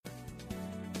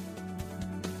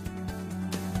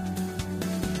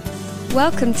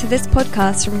Welcome to this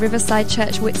podcast from Riverside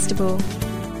Church Whitstable.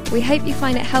 We hope you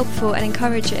find it helpful and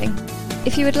encouraging.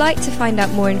 If you would like to find out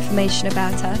more information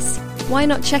about us, why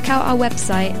not check out our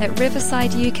website at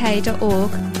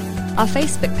riversideuk.org, our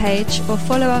Facebook page, or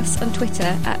follow us on Twitter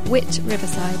at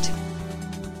 @WhitRiverside.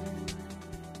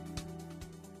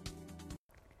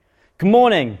 Good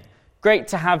morning. Great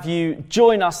to have you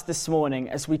join us this morning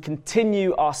as we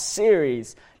continue our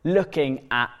series looking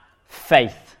at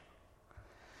faith.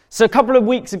 So a couple of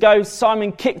weeks ago,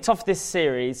 Simon kicked off this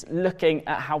series looking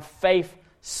at how faith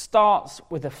starts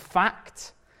with a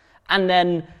fact, and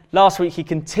then last week he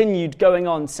continued going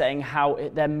on saying how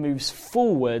it then moves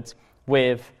forward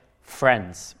with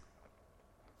friends.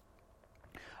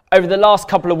 Over the last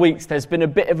couple of weeks, there's been a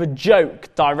bit of a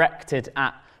joke directed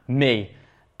at me,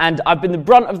 and I've been the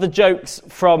brunt of the jokes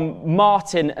from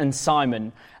Martin and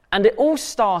Simon, and it all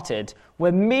started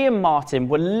when me and Martin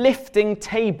were lifting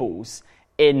tables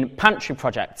in Pantry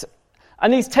Project.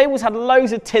 And these tables had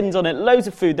loads of tins on it, loads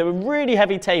of food. They were really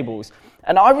heavy tables.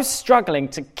 And I was struggling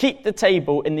to keep the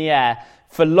table in the air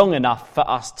for long enough for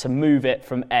us to move it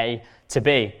from A to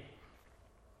B.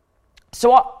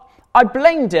 So I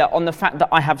blamed it on the fact that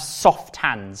I have soft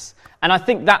hands. And I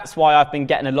think that's why I've been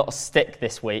getting a lot of stick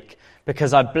this week,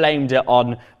 because I blamed it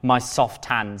on my soft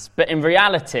hands. But in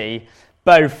reality,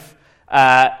 both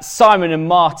Simon and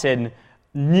Martin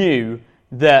knew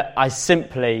that I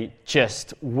simply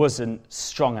just wasn't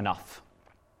strong enough.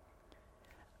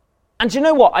 And you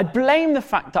know what? I blame the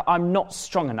fact that I'm not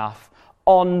strong enough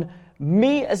on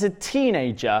me as a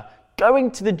teenager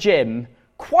going to the gym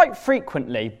quite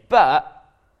frequently, but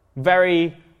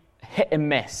very hit and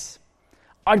miss.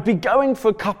 I'd be going for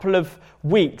a couple of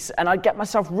weeks and I'd get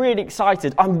myself really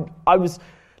excited. I was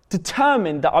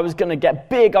determined that I was going to get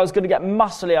big, I was going to get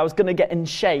muscly, I was going to get in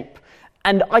shape.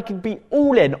 And I could be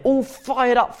all in, all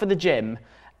fired up for the gym,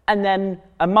 and then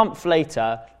a month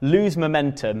later lose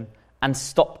momentum and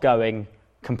stop going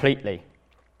completely.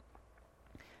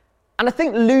 And I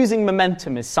think losing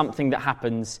momentum is something that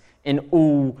happens in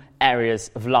all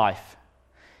areas of life.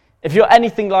 If you're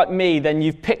anything like me, then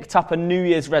you've picked up a New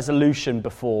Year's resolution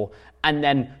before and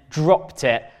then dropped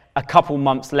it a couple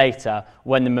months later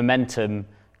when the momentum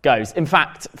goes. In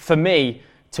fact, for me,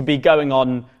 to be going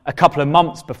on a couple of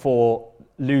months before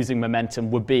losing momentum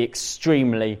would be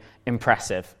extremely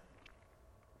impressive.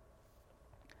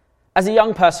 As a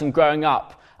young person growing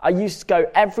up, I used to go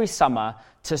every summer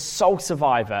to Soul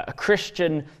Survivor, a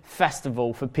Christian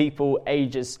festival for people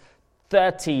ages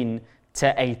 13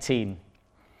 to 18.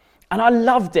 And I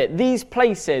loved it. These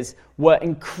places were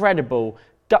incredible,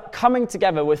 coming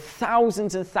together with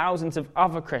thousands and thousands of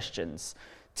other Christians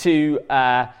to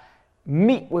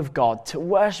meet with God, to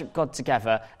worship God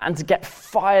together, and to get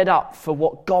fired up for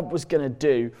what God was going to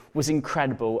do was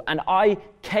incredible. And I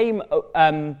came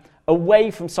away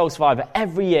from Soul Survivor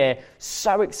every year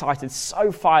so excited,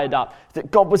 so fired up that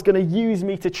God was going to use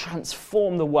me to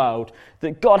transform the world,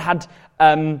 that God had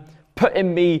put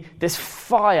in me this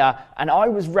fire, and I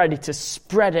was ready to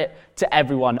spread it to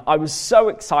everyone. I was so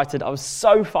excited, I was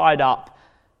so fired up.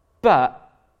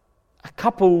 But a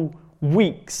couple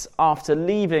weeks after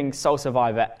leaving Soul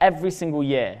Survivor every single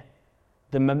year,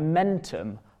 the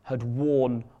momentum had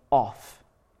worn off.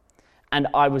 And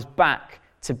I was back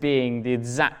to being the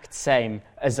exact same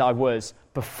as I was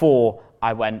before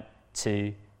I went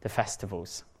to the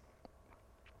festivals.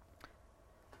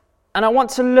 And I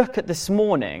want to look at this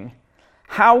morning,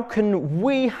 how can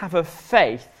we have a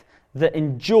faith that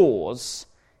endures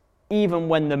even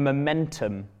when the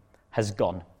momentum has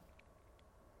gone?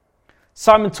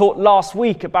 Simon talked last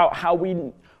week about how we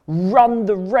run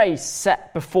the race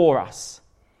set before us.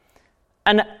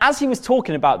 And as he was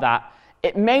talking about that,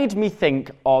 it made me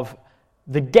think of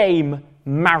the game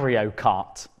Mario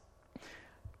Kart.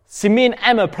 See, me and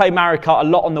Emma play Mario Kart a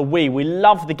lot on the Wii. We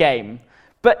love the game.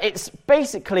 But it's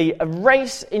basically a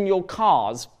race in your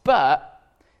cars, but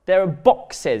there are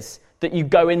boxes that you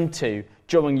go into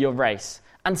during your race.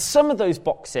 And some of those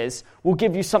boxes will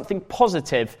give you something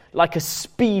positive, like a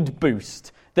speed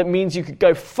boost. That means you could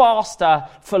go faster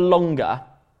for longer.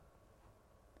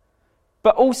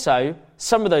 But also,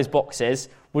 some of those boxes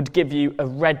would give you a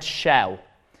red shell.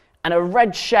 And a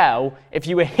red shell, if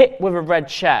you were hit with a red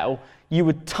shell, you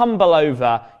would tumble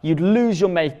over, you'd lose your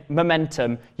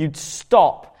momentum, you'd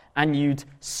stop, and you'd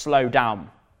slow down.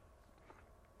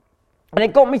 And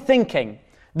it got me thinking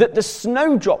that the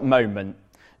snowdrop moment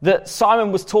that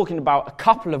Simon was talking about a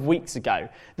couple of weeks ago,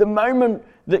 the moment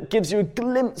that gives you a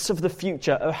glimpse of the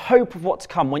future, a hope of what's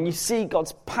to come, when you see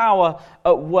God's power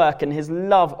at work and his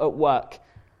love at work,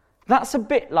 that's a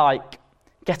bit like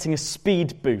getting a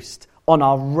speed boost on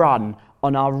our run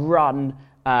on our run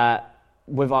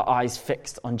with our eyes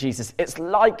fixed on Jesus. It's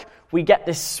like we get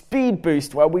this speed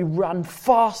boost where we run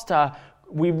faster,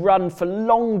 we run for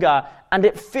longer, and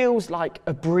it feels like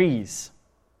a breeze.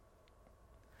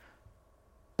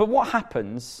 But what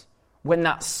happens when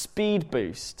that speed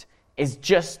boost is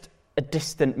just a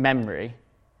distant memory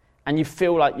and you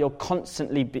feel like you're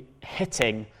constantly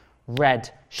hitting red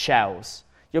shells?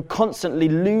 You're constantly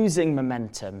losing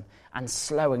momentum and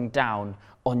slowing down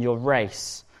on your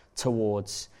race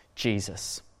towards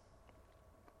Jesus.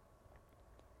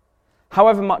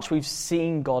 However much we've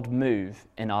seen God move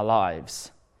in our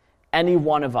lives, any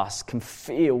one of us can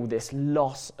feel this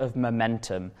loss of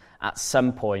momentum at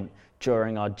some point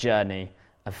during our journey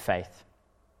of faith.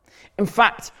 In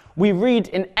fact, we read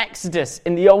in Exodus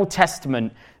in the Old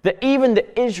Testament that even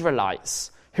the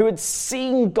Israelites who had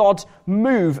seen God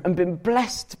move and been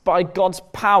blessed by God's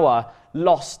power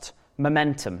lost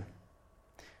momentum.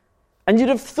 And you'd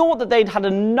have thought that they'd had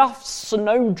enough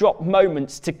snowdrop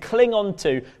moments to cling on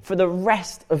to for the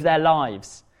rest of their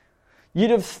lives. You'd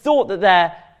have thought that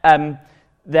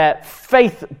their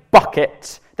faith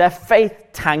bucket, their faith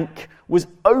tank was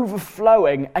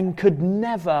overflowing and could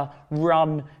never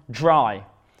run dry.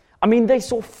 I mean, they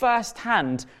saw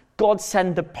firsthand God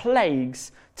send the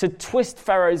plagues to twist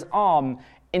Pharaoh's arm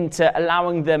into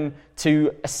allowing them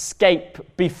to escape,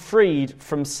 be freed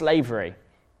from slavery.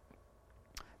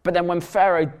 But then when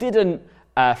Pharaoh didn't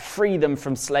free them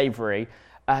from slavery,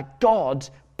 God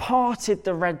parted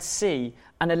the Red Sea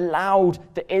and allowed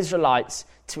the Israelites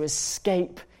to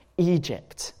escape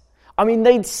Egypt. I mean,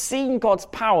 they'd seen God's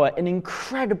power in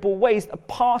incredible ways, the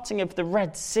parting of the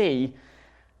Red Sea,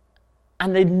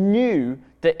 and they knew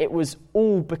that it was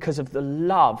all because of the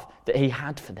love that he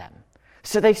had for them.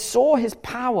 So they saw his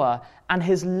power and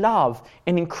his love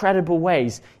in incredible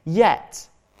ways, yet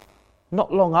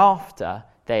not long after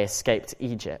they escaped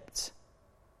Egypt,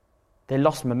 they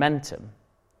lost momentum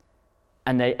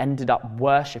and they ended up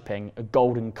worshipping a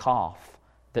golden calf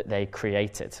that they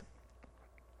created.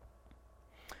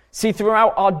 See,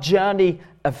 throughout our journey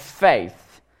of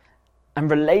faith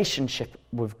and relationship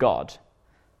with God,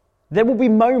 there will be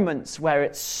moments where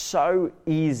it's so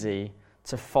easy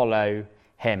to follow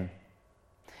him.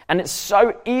 And it's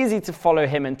so easy to follow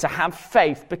him and to have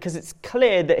faith because it's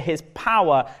clear that his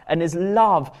power and his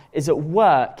love is at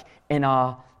work in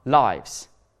our lives.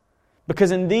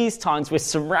 Because in these times we're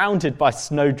surrounded by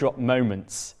snowdrop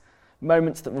moments,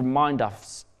 moments that remind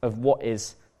us of what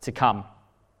is to come.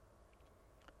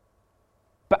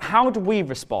 But how do we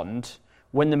respond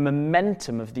when the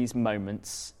momentum of these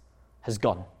moments has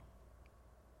gone?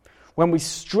 When we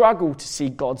struggle to see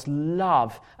God's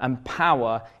love and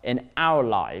power in our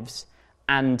lives,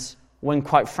 and when,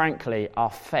 quite frankly, our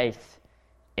faith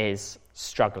is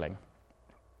struggling.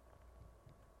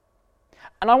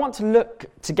 And I want to look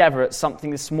together at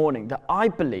something this morning that I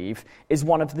believe is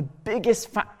one of the biggest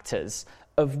factors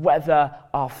of whether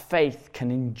our faith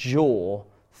can endure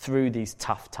through these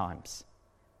tough times.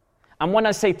 And when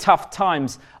I say tough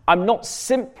times, I'm not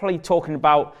simply talking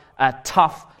about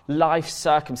tough life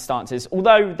circumstances,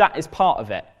 although that is part of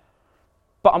it.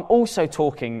 But I'm also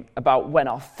talking about when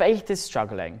our faith is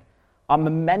struggling, our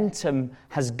momentum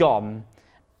has gone,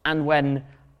 and when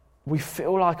we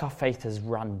feel like our faith has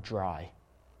run dry.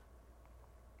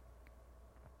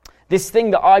 This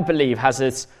thing that I believe has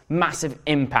this massive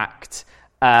impact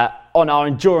on our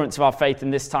endurance of our faith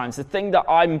in this time. It's the thing that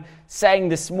I'm saying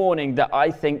this morning that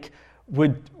I think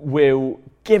will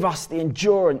give us the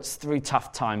endurance through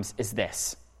tough times is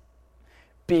this: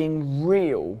 being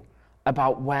real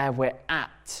about where we're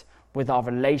at with our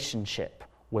relationship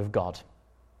with God.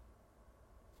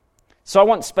 So I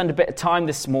want to spend a bit of time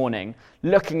this morning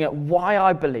looking at why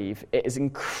I believe it is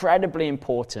incredibly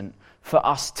important for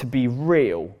us to be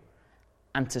real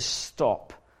and to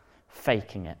stop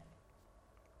faking it.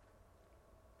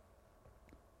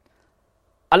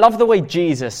 I love the way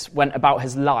Jesus went about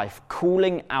his life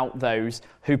calling out those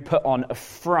who put on a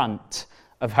front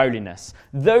of holiness,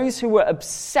 those who were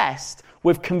obsessed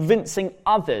with convincing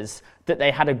others that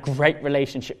they had a great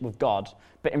relationship with God,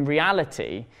 but in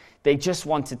reality, they just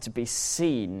wanted to be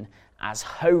seen as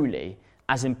holy,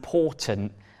 as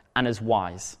important, and as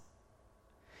wise.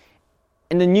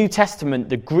 In the New Testament,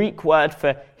 the Greek word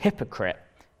for hypocrite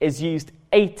is used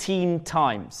 18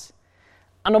 times.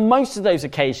 And on most of those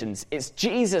occasions, it's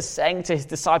Jesus saying to his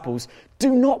disciples,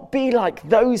 do not be like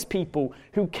those people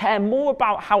who care more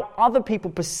about how other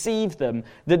people perceive them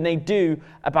than they do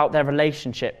about their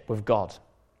relationship with God.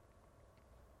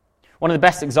 One of the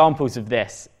best examples of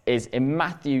this is in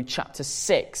Matthew chapter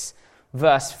 6,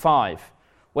 verse 5,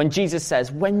 when Jesus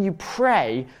says, when you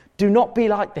pray, Do not be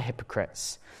like the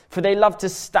hypocrites, for they love to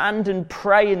stand and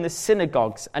pray in the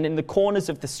synagogues and in the corners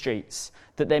of the streets,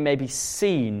 that they may be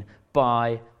seen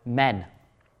by men.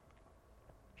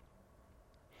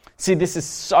 See, this is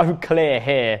so clear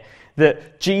here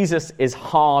that Jesus is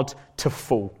hard to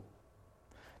fool.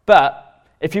 But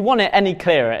if you want it any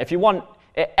clearer,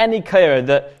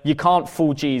 that you can't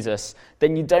fool Jesus,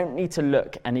 then you don't need to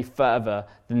look any further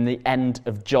than the end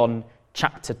of John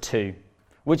chapter 2,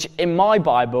 which in my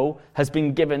Bible has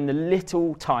been given the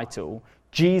little title,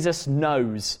 Jesus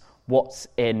Knows What's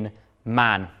in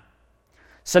Man.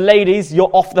 So ladies, you're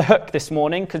off the hook this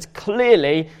morning because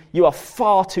clearly you are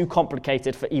far too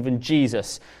complicated for even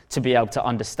Jesus to be able to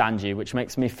understand you, which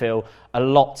makes me feel a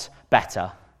lot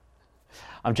better.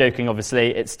 I'm joking,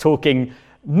 obviously. It's talking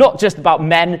not just about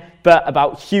men, but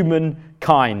about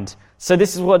humankind. So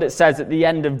this is what it says at the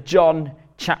end of John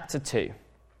chapter 2.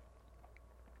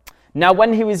 Now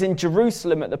when he was in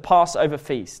Jerusalem at the Passover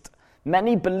feast,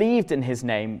 many believed in his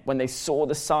name when they saw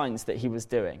the signs that he was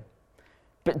doing.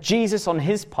 But Jesus, on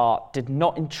his part, did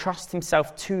not entrust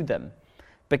himself to them,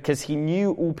 because he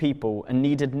knew all people and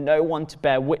needed no one to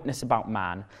bear witness about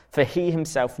man, for he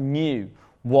himself knew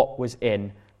what was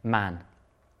in man.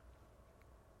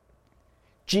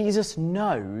 Jesus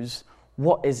knows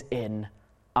what is in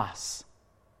us.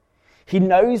 He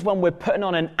knows when we're putting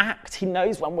on an act. He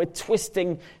knows when we're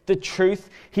twisting the truth.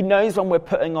 He knows when we're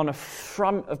putting on a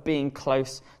front of being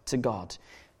close to God.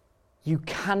 You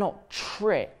cannot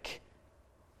trick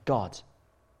God.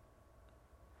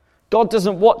 God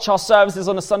doesn't watch our services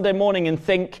on a Sunday morning and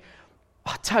think,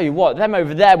 I tell you what, them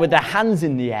over there with their hands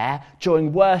in the air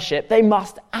during worship, they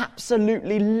must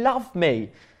absolutely love me.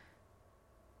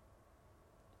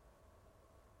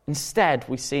 Instead,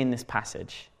 we see in this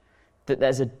passage that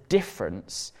there's a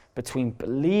difference between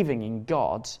believing in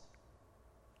God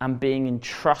and being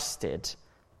entrusted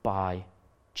by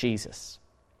Jesus.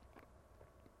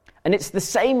 And it's the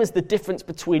same as the difference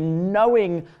between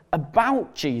knowing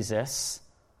about Jesus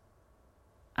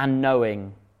and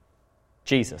knowing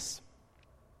Jesus.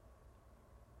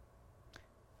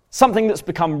 Something that's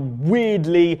become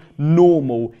weirdly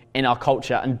normal in our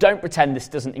culture, and don't pretend this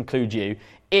doesn't include you,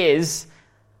 is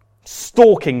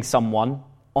stalking someone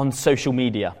on social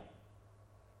media.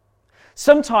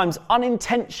 Sometimes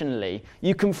unintentionally,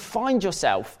 you can find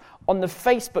yourself on the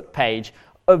Facebook page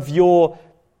of your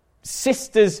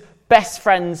sister's best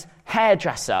friend's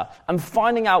hairdresser and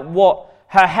finding out what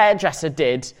her hairdresser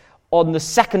did on the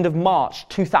 2nd of March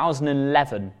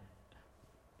 2011.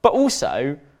 But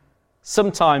also,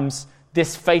 sometimes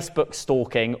this Facebook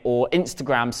stalking or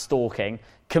Instagram stalking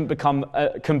can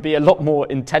be a lot more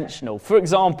intentional. For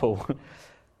example,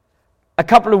 a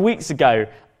couple of weeks ago,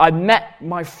 I met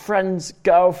my friend's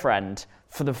girlfriend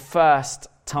for the first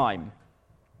time.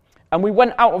 And we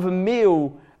went out for a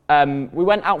meal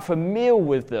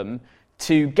with them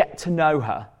to get to know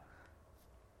her.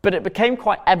 But it became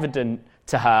quite evident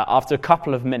to her after a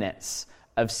couple of minutes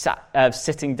of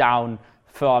sitting down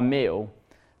for our meal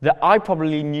that I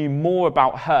probably knew more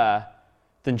about her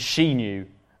than she knew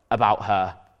about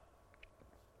her.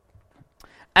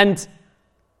 And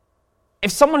if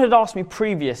someone had asked me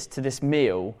previous to this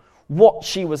meal what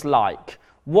she was like,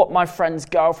 what my friend's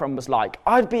girlfriend was like,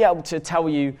 I'd be able to tell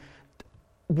you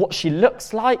what she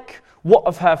looks like, what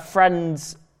of her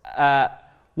friends,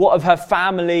 what of her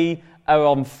family are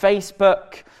on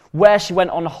Facebook, where she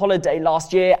went on holiday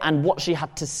last year, and what she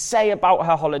had to say about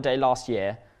her holiday last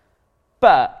year.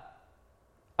 But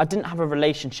I didn't have a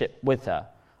relationship with her.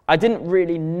 I didn't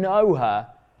really know her,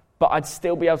 but I'd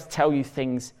still be able to tell you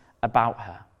things about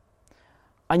her.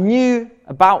 I knew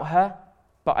about her,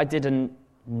 but I didn't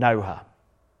know her.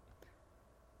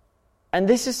 And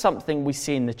this is something we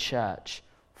see in the church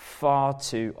far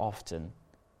too often.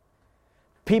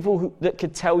 People that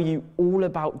could tell you all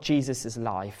about Jesus'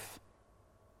 life,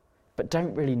 but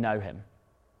don't really know him,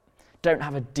 don't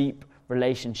have a deep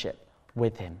relationship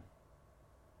with him.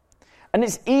 And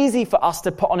it's easy for us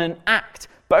to put on an act,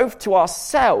 both to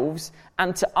ourselves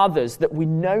and to others, that we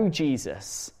know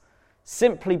Jesus,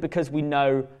 simply because we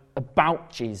know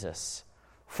about Jesus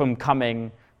from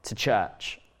coming to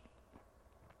church.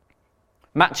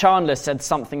 Matt Chandler said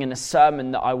something in a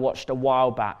sermon that I watched a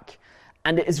while back,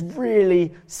 and it has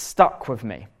really stuck with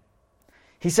me.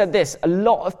 He said this: a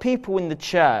lot of people in the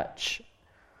church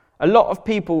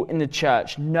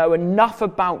know enough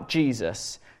about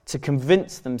Jesus to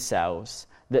convince themselves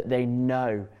that they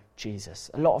know Jesus.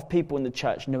 A lot of people in the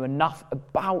church know enough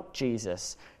about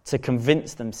Jesus to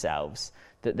convince themselves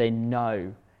that they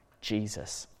know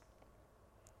Jesus.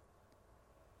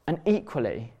 And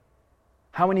equally,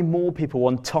 how many more people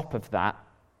on top of that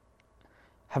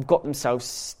have got themselves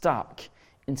stuck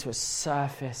into a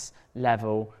surface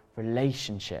level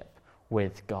relationship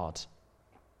with God.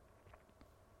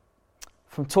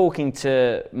 From talking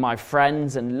to my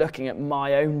friends and looking at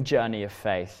my own journey of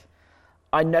faith,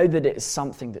 I know that it's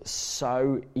something that's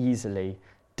so easily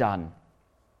done.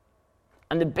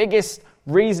 And the biggest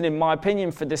reason, in my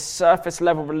opinion, for this surface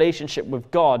level relationship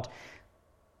with God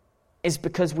is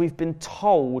because we've been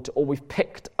told, or we've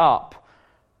picked up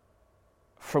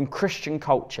from Christian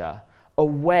culture, a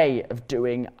way of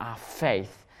doing our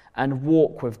faith and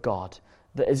walk with God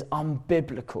that is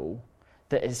unbiblical,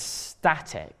 that is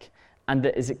static, and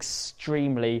that is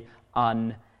extremely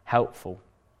unhelpful.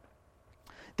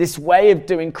 This way of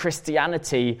doing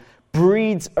Christianity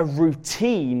breeds a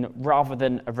routine rather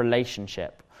than a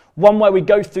relationship. One where we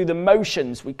go through the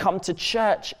motions, we come to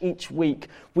church each week,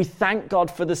 we thank God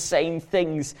for the same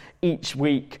things each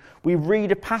week. We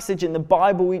read a passage in the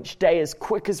Bible each day as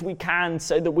quick as we can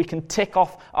so that we can tick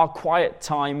off our quiet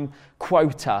time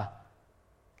quota.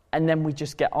 And then we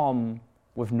just get on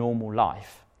with normal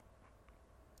life.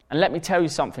 And let me tell you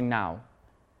something now.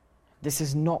 This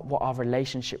is not what our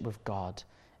relationship with God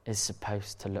is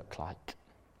supposed to look like.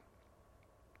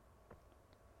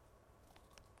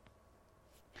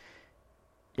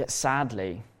 Yet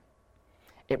sadly,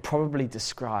 it probably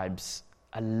describes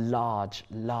a large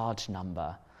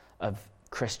number of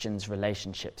Christians'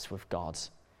 relationships with God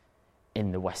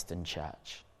in the Western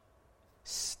church.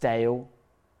 Stale,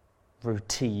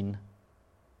 routine,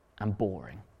 and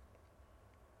boring.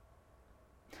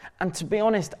 And to be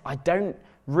honest, I don't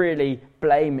really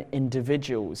blame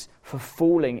individuals for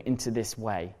falling into this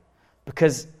way,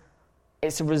 because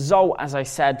it's a result, as I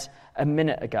said a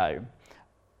minute ago,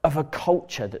 of a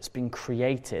culture that's been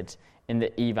created in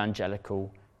the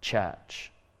evangelical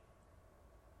church.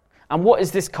 And what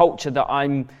is this culture that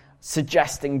I'm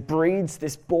suggesting breeds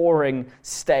this boring,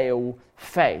 stale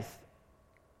faith?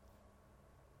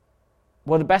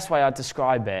 Well, the best way I'd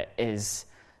describe it is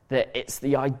that it's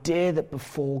the idea that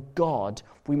before God,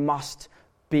 we must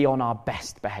be on our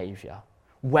best behaviour,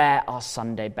 wear our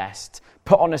Sunday best,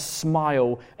 put on a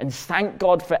smile, and thank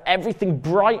God for everything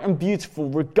bright and beautiful,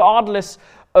 regardless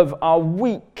of our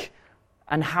week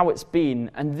and how it's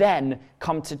been, and then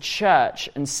come to church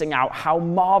and sing out how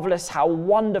marvellous, how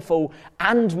wonderful,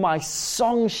 and my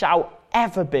song shall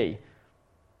ever be.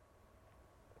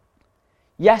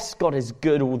 Yes, God is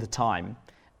good all the time,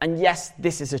 and yes,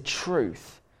 this is a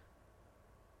truth.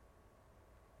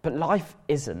 But life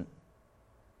isn't.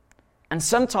 And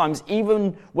sometimes,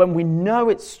 even when we know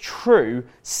it's true,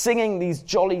 singing these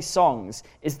jolly songs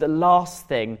is the last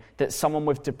thing that someone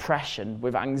with depression,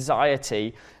 with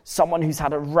anxiety, someone who's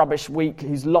had a rubbish week,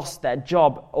 who's lost their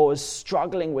job, or is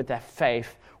struggling with their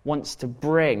faith, wants to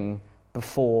bring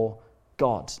before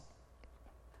God.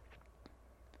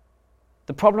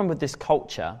 The problem with this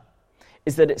culture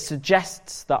is that it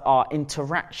suggests that our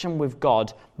interaction with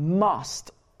God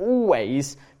must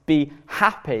always be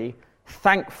happy,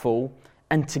 thankful,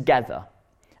 and together.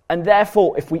 And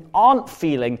therefore, if we aren't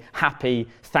feeling happy,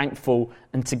 thankful,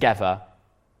 and together,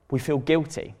 we feel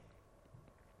guilty.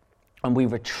 And we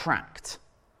retract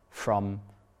from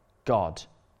God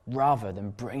rather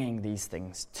than bringing these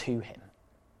things to Him.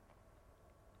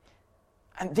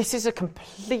 And this is a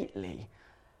completely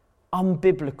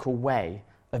unbiblical way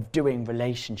of doing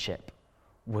relationship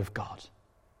with God.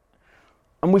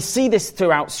 And we see this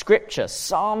throughout Scripture.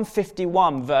 Psalm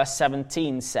 51 verse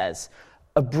 17 says,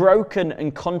 "A broken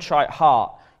and contrite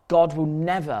heart God will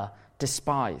never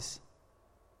despise."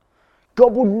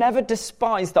 God will never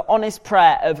despise the honest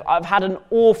prayer of, I've had an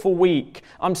awful week,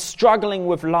 I'm struggling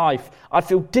with life, I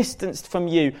feel distanced from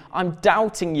you, I'm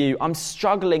doubting you, I'm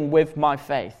struggling with my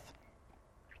faith.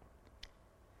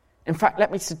 In fact,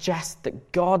 let me suggest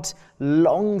that God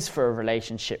longs for a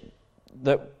relationship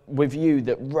with you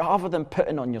that rather than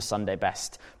putting on your Sunday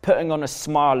best, putting on a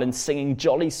smile and singing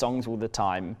jolly songs all the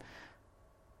time,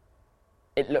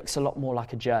 it looks a lot more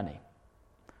like a journey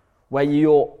where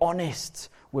you're honest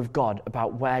with God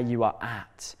about where you are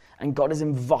at, and God is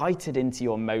invited into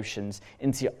your emotions,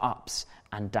 into your ups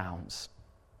and downs.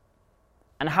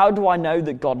 And how do I know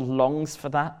that God longs for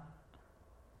that?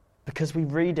 Because we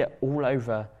read it all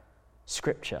over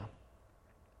Scripture.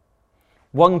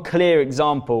 One clear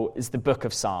example is the book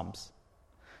of Psalms.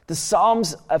 The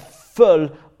Psalms are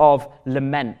full of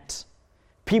lament.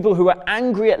 People who are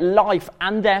angry at life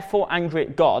and therefore angry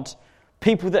at God.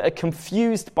 People that are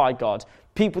confused by God.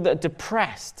 People that are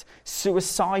depressed,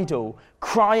 suicidal,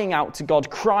 crying out to God,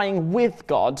 crying with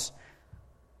God.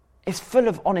 It's full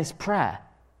of honest prayer.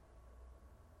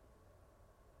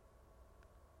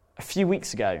 A few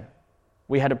weeks ago,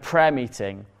 we had a prayer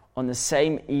meeting on the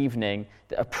same evening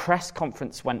that a press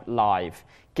conference went live,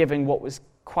 giving what was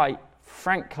quite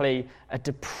frankly a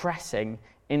depressing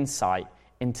insight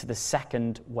into the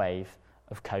second wave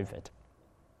of COVID.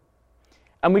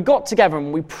 And we got together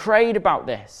and we prayed about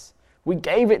this. We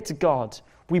gave it to God.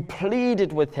 We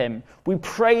pleaded with him. We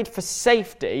prayed for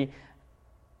safety.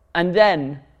 And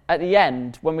then at the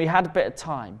end, when we had a bit of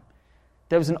time,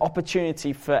 there was an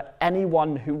opportunity for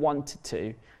anyone who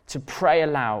wanted to pray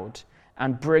aloud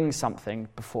and bring something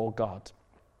before God.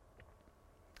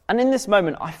 And in this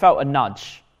moment, I felt a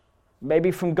nudge, maybe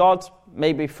from God,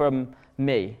 maybe from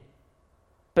me.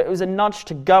 But it was a nudge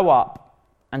to go up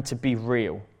and to be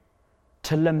real,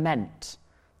 to lament,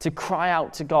 to cry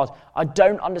out to God. I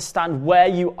don't understand where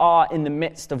you are in the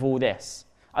midst of all this.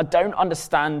 I don't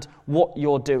understand what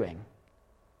you're doing.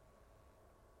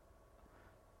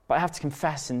 But I have to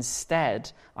confess,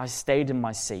 instead, I stayed in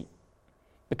my seat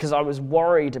because I was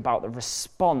worried about the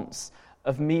response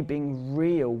of me being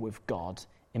real with God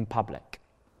in public,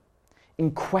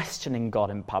 in questioning God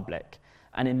in public,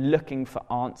 and in looking for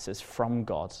answers from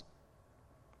God.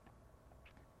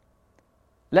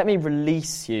 Let me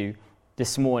release you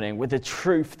this morning with a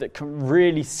truth that can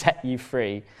really set you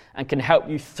free and can help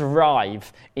you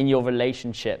thrive in your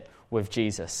relationship with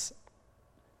Jesus.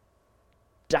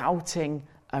 Doubting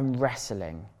and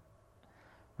wrestling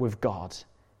with God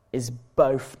is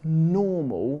both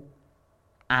normal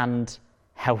and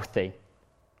healthy.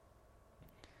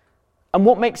 And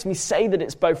what makes me say that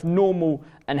it's both normal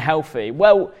and healthy?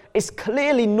 Well, it's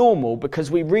clearly normal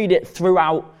because we read it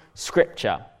throughout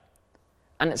Scripture.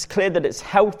 And it's clear that it's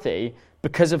healthy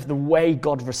because of the way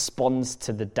God responds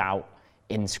to the doubt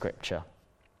in Scripture.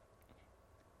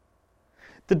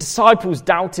 The disciples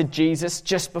doubted Jesus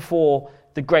just before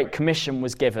the Great Commission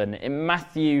was given. In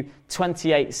Matthew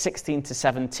 28, 16 to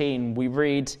 17, we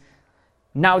read,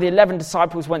 "Now the 11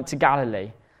 disciples went to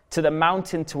Galilee, to the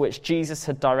mountain to which Jesus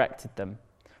had directed them.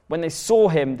 When they saw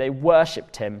him, they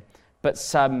worshipped him, but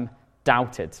some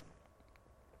doubted."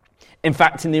 In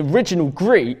fact, in the original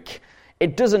Greek,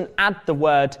 it doesn't add the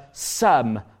word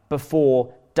some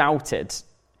before doubted.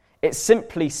 It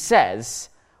simply says,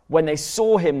 when they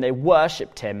saw him, they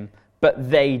worshipped him,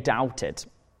 but they doubted.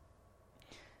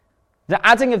 The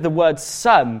adding of the word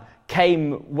some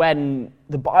came when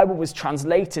the Bible was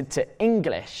translated to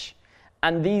English,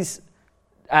 and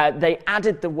they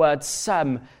added the word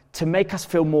some to make us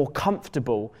feel more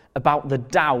comfortable about the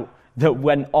doubt that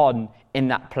went on in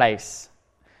that place.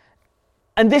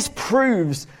 And this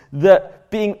proves that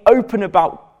being open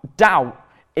about doubt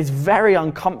is very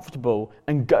uncomfortable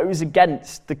and goes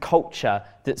against the culture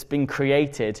that's been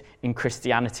created in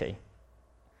Christianity.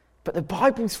 But the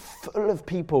Bible's full of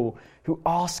people who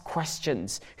ask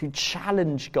questions, who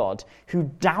challenge God, who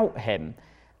doubt him,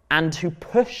 and who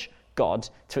push God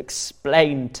to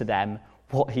explain to them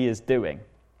what he is doing.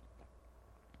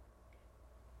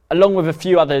 Along with a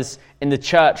few others in the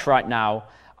church right now,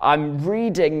 I'm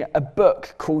reading a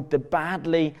book called The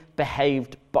Badly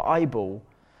Behaved Bible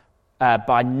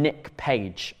by Nick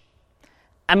Page.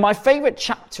 And my favourite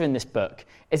chapter in this book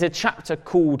is a chapter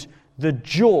called The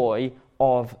Joy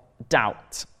of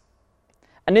Doubt.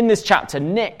 And in this chapter,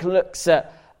 Nick looks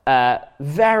at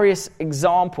various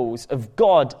examples of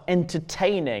God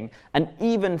entertaining and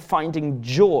even finding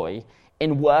joy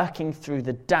in working through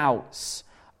the doubts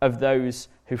of those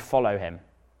who follow him.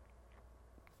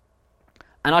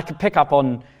 And I could pick up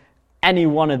on any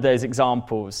one of those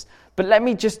examples, but let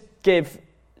me just give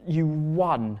you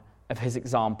one of his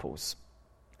examples.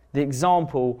 The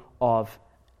example of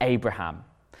Abraham.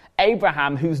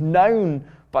 Abraham, who's known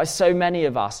by so many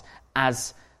of us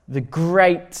as the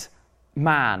great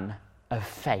man of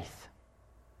faith.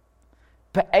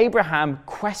 But Abraham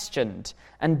questioned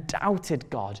and doubted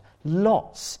God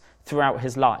lots throughout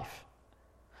his life.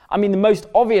 I mean, the most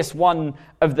obvious one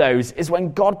of those is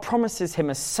when God promises him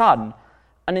a son,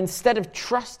 and instead of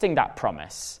trusting that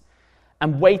promise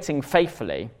and waiting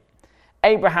faithfully,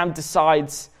 Abraham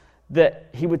decides that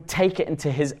he would take it into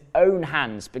his own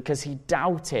hands because he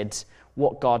doubted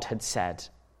what God had said.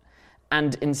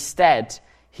 And instead,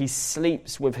 he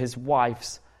sleeps with his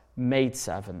wife's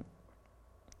maidservant.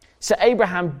 So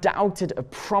Abraham doubted a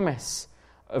promise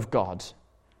of God,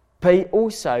 but he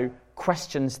also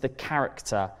questions the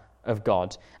character of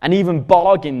God and even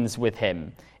bargains with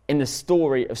him in the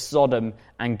story of Sodom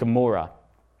and Gomorrah.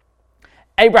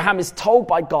 Abraham is told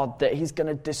by God that he's going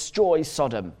to destroy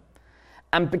Sodom,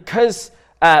 and because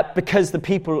the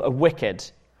people are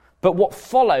wicked. But what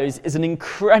follows is an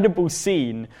incredible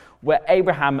scene where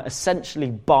Abraham essentially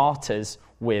barters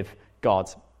with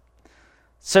God.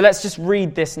 So let's just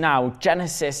read this now.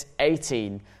 Genesis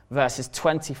 18, verses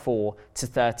 24 to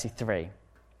 33.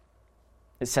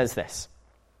 It says this.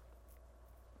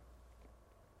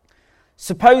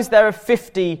 Suppose there are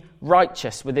 50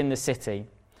 righteous within the city.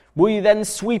 Will you then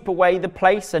sweep away the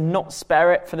place and not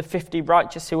spare it for the 50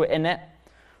 righteous who are in it?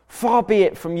 Far be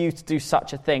it from you to do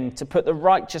such a thing, to put the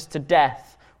righteous to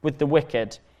death with the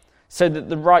wicked, so that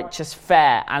the righteous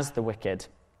fare as the wicked.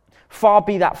 Far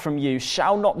be that from you.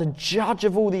 Shall not the judge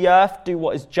of all the earth do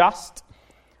what is just?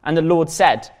 And the Lord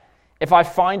said, if I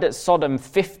find at Sodom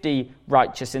 50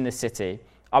 righteous in the city,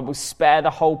 I will spare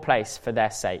the whole place for their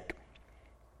sake.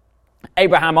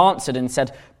 Abraham answered and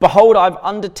said, behold, I have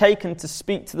undertaken to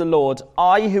speak to the Lord,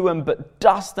 I who am but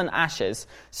dust and ashes.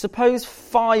 Suppose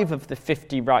 5 of the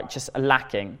 50 righteous are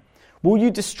lacking. Will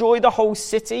you destroy the whole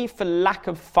city for lack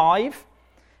of 5?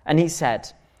 And he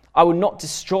said, I will not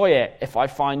destroy it if I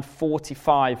find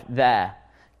 45 there.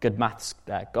 Good maths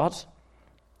there, God.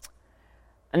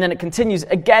 And then it continues.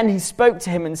 Again, he spoke to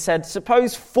him and said,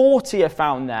 suppose 40 are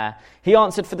found there. He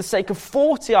answered, for the sake of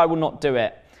 40, I will not do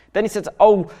it. Then he said,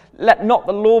 oh, let not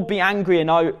the Lord be angry, and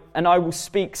I will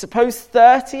speak. Suppose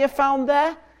 30 are found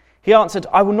there? He answered,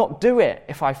 I will not do it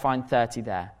if I find 30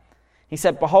 there. He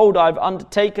said, behold, I have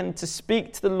undertaken to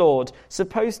speak to the Lord.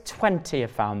 Suppose 20 are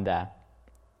found there.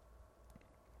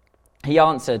 He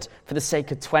answered, for the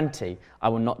sake of 20, I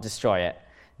will not destroy it.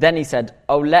 Then he said,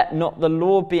 oh, let not the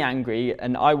Lord be angry,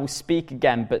 and I will speak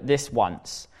again, but this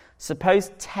once.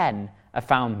 Suppose 10 are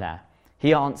found there.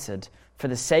 He answered, for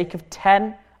the sake of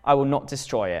 10, I will not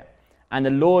destroy it. And the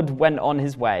Lord went on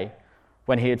his way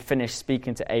when he had finished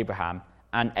speaking to Abraham,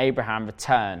 and Abraham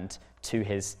returned to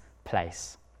his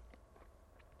place.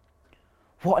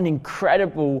 What an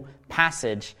incredible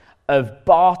passage of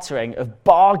bartering, of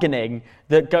bargaining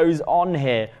that goes on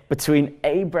here between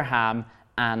Abraham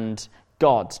and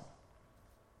God.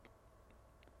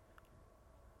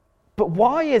 But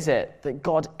why is it that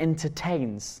God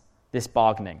entertains this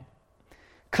bargaining?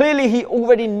 Clearly, he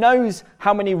already knows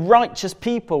how many righteous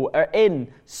people are in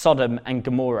Sodom and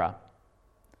Gomorrah.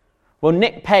 Well,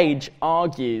 Nick Page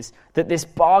argues that this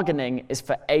bargaining is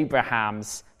for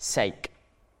Abraham's sake.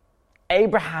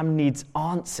 Abraham needs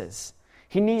answers.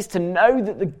 He needs to know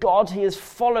that the God he is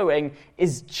following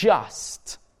is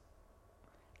just.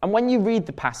 And when you read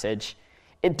the passage,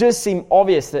 it does seem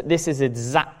obvious that this is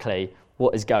exactly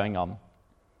what is going on.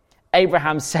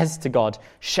 Abraham says to God,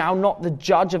 shall not the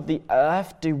judge of the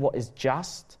earth do what is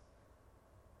just?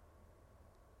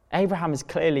 Abraham is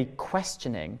clearly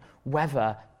questioning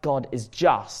whether God is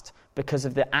just because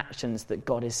of the actions that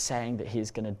God is saying that he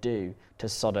is going to do to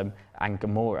Sodom and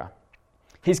Gomorrah.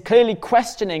 He's clearly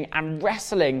questioning and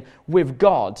wrestling with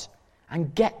God.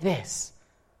 And get this,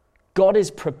 God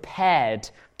is prepared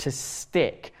to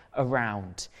stick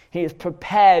around. He is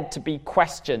prepared to be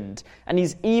questioned. And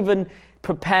he's even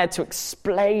prepared to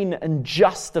explain and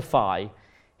justify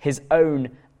his own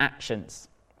actions.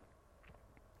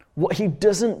 What he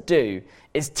doesn't do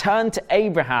is turn to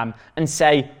Abraham and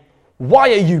say,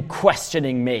 why are you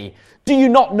questioning me? Do you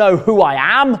not know who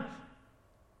I am?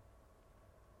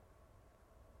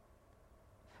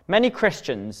 Many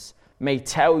Christians may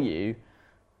tell you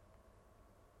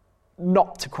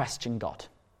not to question God,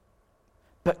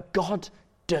 but God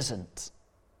doesn't.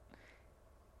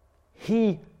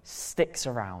 He sticks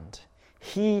around,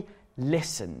 he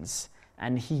listens,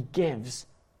 and he gives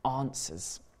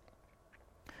answers.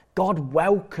 God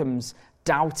welcomes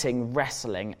doubting,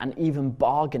 wrestling, and even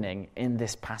bargaining in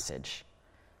this passage.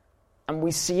 And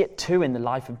we see it too in the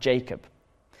life of Jacob.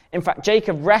 In fact,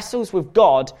 Jacob wrestles with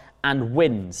God and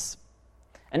wins.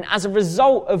 And as a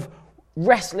result of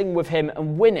wrestling with him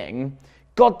and winning,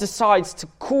 God decides to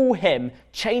call him,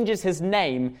 changes his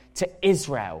name to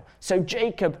Israel. So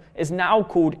Jacob is now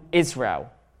called Israel.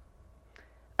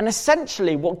 And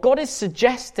essentially what God is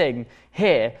suggesting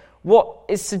here, what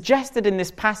is suggested in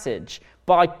this passage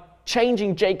by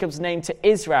changing Jacob's name to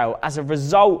Israel as a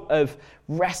result of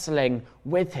wrestling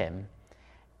with him,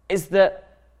 is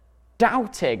that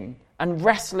doubting and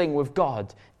wrestling with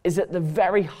God is at the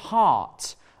very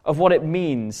heart of what it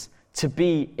means to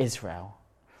be Israel.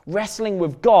 Wrestling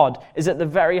with God is at the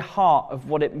very heart of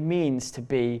what it means to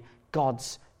be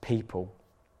God's people.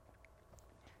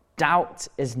 Doubt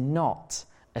is not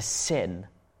a sin.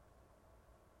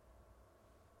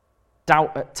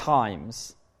 Doubt at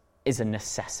times is a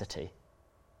necessity.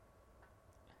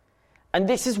 And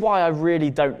this is why I really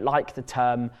don't like the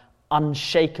term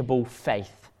unshakable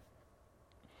faith.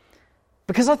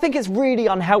 Because I think it's really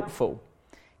unhelpful.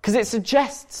 Because it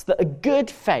suggests that a good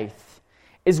faith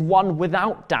is one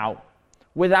without doubt,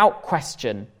 without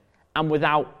question, and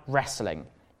without wrestling.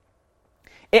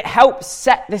 It helps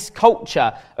set this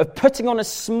culture of putting on a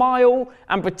smile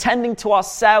and pretending to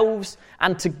ourselves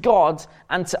and to God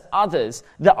and to others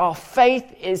that our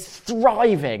faith is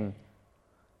thriving,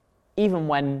 even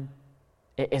when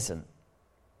it isn't.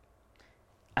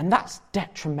 And that's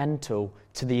detrimental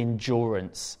to the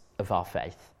endurance of our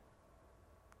faith.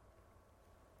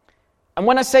 And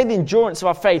when I say the endurance of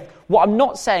our faith, what I'm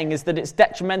not saying is that it's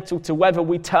detrimental to whether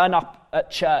we turn up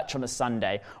at church on a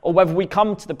Sunday, or whether we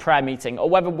come to the prayer meeting, or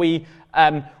whether we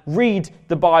read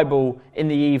the Bible in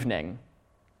the evening.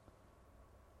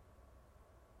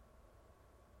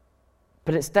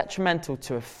 But it's detrimental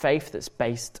to a faith that's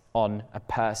based on a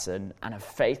person, and a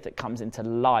faith that comes into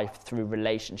life through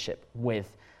relationship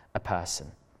with a person.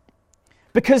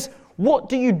 Because what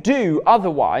do you do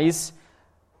otherwise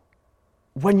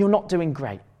when you're not doing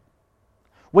great?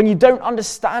 When you don't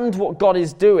understand what God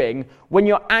is doing, when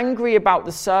you're angry about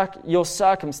your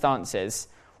circumstances,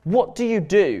 what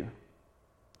do?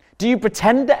 Do you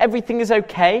pretend that everything is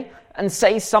okay and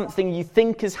say something you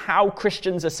think is how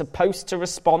Christians are supposed to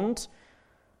respond?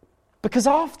 Because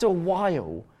after a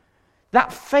while,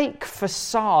 that fake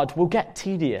facade will get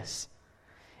tedious.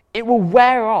 It will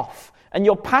wear off, and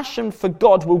your passion for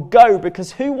God will go,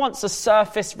 because who wants a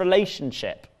surface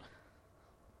relationship?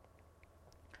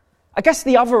 I guess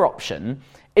the other option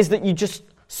is that you just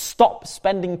stop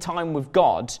spending time with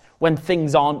God when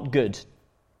things aren't good.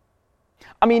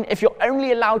 I mean, if you're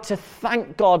only allowed to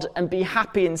thank God and be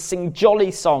happy and sing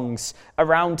jolly songs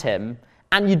around him,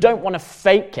 and you don't want to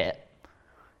fake it,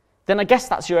 then I guess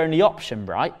that's your only option,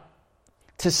 right?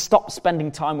 To stop spending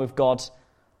time with God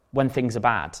when things are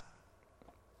bad.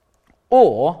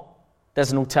 Or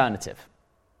there's an alternative.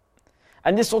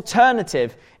 And this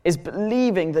alternative is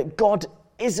believing that God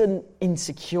isn't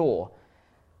insecure,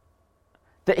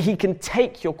 that he can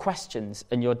take your questions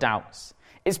and your doubts.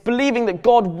 It's believing that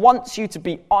God wants you to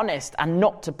be honest and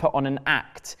not to put on an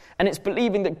act. And it's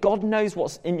believing that God knows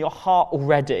what's in your heart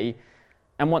already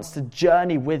and wants to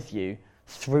journey with you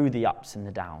through the ups and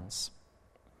the downs.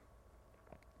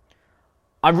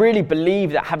 I really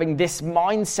believe that having this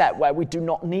mindset where we do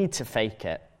not need to fake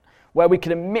it, where we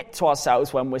can admit to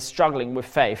ourselves when we're struggling with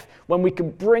faith, when we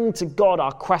can bring to God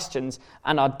our questions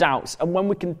and our doubts, and when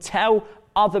we can tell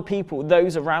other people,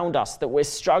 those around us, that we're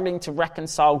struggling to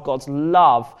reconcile God's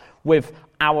love with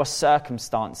our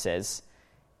circumstances,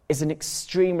 is an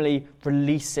extremely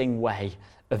releasing way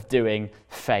of doing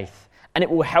faith. And it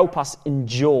will help us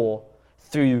endure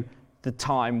through the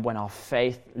time when our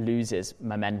faith loses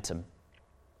momentum.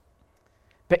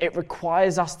 But it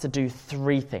requires us to do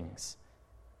three things.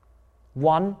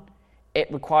 One,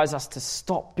 it requires us to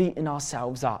stop beating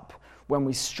ourselves up when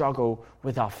we struggle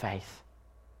with our faith.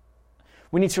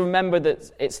 We need to remember that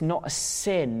it's not a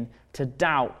sin to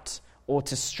doubt or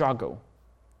to struggle.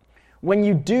 When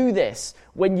you do this,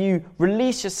 when you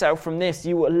release yourself from this,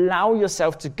 you allow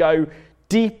yourself to go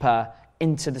deeper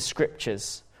into the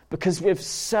scriptures. Because with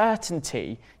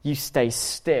certainty, you stay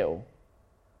still.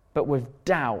 But with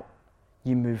doubt,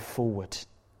 you move forward.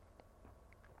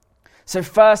 So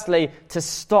firstly, to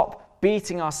stop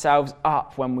beating ourselves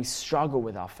up when we struggle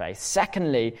with our faith.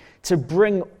 Secondly, to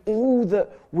bring all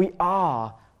that we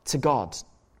are to God.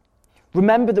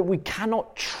 Remember that we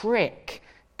cannot trick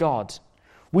God.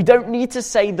 We don't need to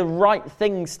say the right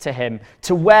things to him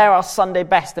to wear our Sunday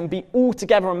best and be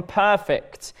altogether and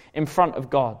perfect in front of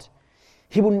God.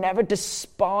 He will never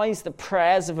despise the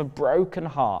prayers of a broken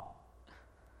heart.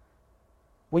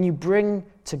 When you bring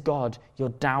to God your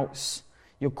doubts,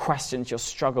 your questions, your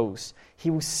struggles, he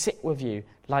will sit with you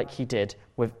like he did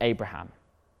with Abraham.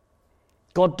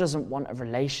 God doesn't want a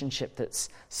relationship that's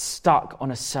stuck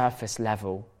on a surface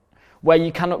level, where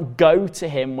you cannot go to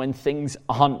him when things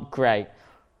aren't great.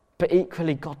 But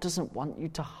equally, God doesn't want you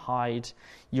to hide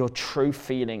your true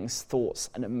feelings, thoughts,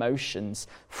 and emotions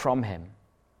from him.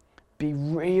 Be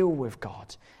real with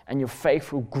God, and your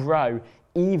faith will grow,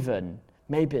 even,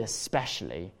 maybe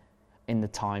especially, in the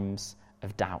times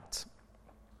of doubt.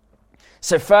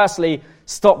 So firstly,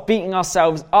 stop beating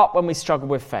ourselves up when we struggle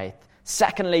with faith.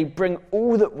 Secondly, bring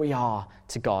all that we are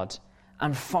to God.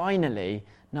 And finally,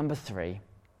 number 3,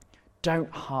 don't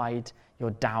hide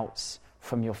your doubts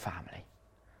from your family,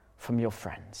 from your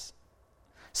friends.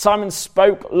 Simon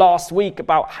spoke last week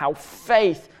about how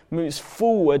faith moves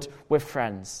forward with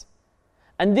friends.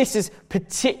 And this is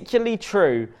particularly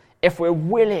true if we're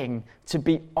willing to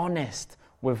be honest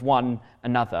with one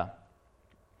another.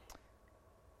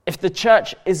 If the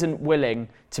church isn't willing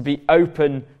to be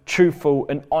open, truthful,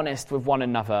 and honest with one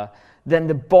another, then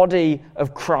the body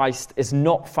of Christ is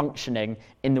not functioning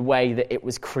in the way that it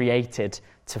was created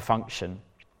to function.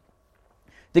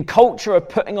 The culture of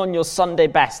putting on your Sunday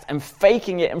best and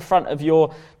faking it in front of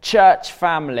your church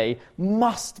family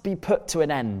must be put to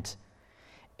an end.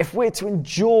 If we're to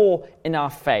endure in our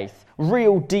faith,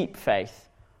 real deep faith,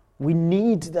 we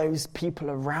need those people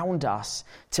around us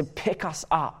to pick us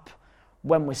up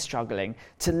when we're struggling,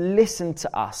 to listen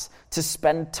to us, to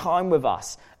spend time with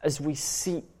us as we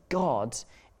seek God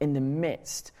in the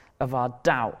midst of our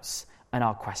doubts and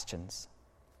our questions.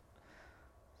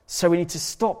 So we need to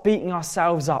stop beating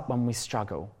ourselves up when we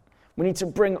struggle. We need to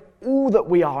bring all that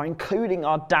we are, including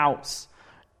our doubts,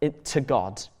 to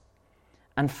God.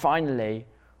 And finally,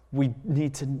 we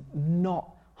need to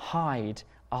not hide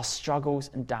our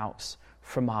struggles and doubts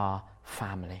from our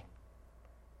family.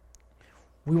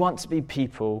 We want to be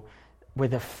people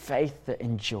with a faith that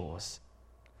endures.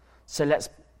 So let's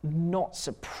not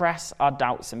suppress our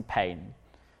doubts and pain,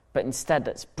 but instead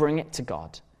let's bring it to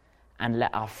God and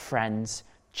let our friends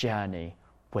journey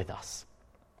with us.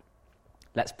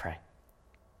 Let's pray.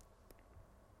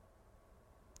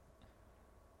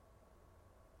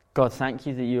 God, thank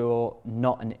you that you're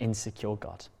not an insecure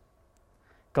God.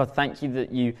 God, thank you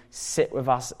that you sit with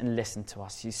us and listen to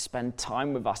us. You spend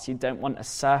time with us. You don't want a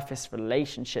surface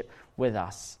relationship with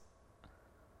us.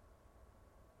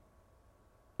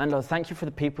 And Lord, thank you for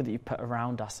the people that you put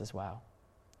around us as well.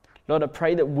 Lord, I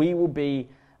pray that we will be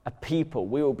a people,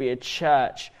 we will be a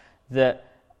church that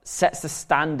sets the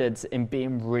standards in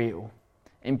being real,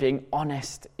 in being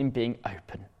honest, in being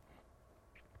open.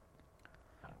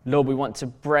 Lord, we want to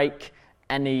break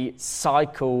any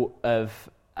cycle of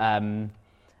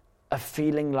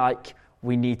feeling like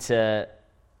we need to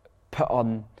put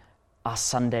on our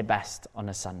Sunday best on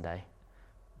a Sunday.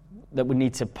 That we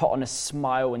need to put on a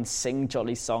smile and sing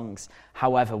jolly songs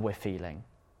however we're feeling.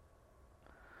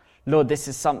 Lord, this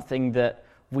is something that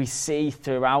we see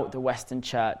throughout the Western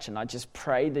Church, and I just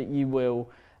pray that you will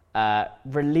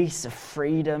release a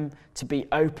freedom to be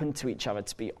open to each other,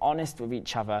 to be honest with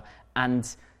each other,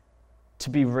 and to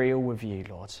be real with you,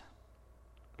 Lord.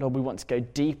 Lord, we want to go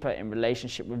deeper in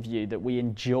relationship with you, that we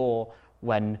endure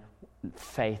when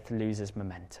faith loses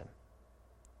momentum.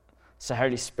 So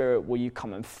Holy Spirit, will you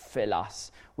come and fill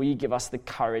us? Will you give us the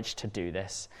courage to do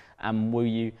this? And will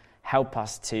you help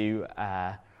us to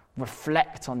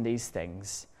reflect on these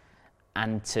things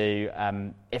and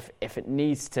to, if it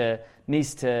needs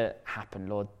to happen,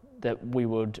 Lord, that we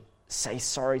would say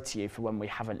sorry to you for when we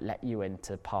haven't let you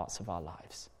into parts of our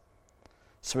lives.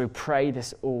 So we pray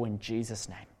this all in Jesus'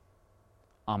 name.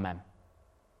 Amen.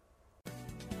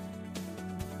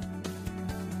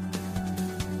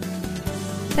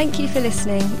 Thank you for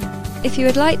listening. If you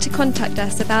would like to contact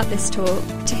us about this talk,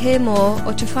 to hear more,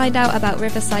 or to find out about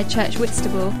Riverside Church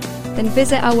Whitstable, then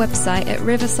visit our website at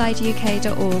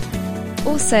riversideuk.org.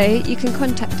 Also, you can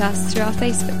contact us through our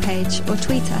Facebook page or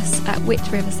tweet us at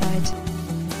 @WhitRiverside.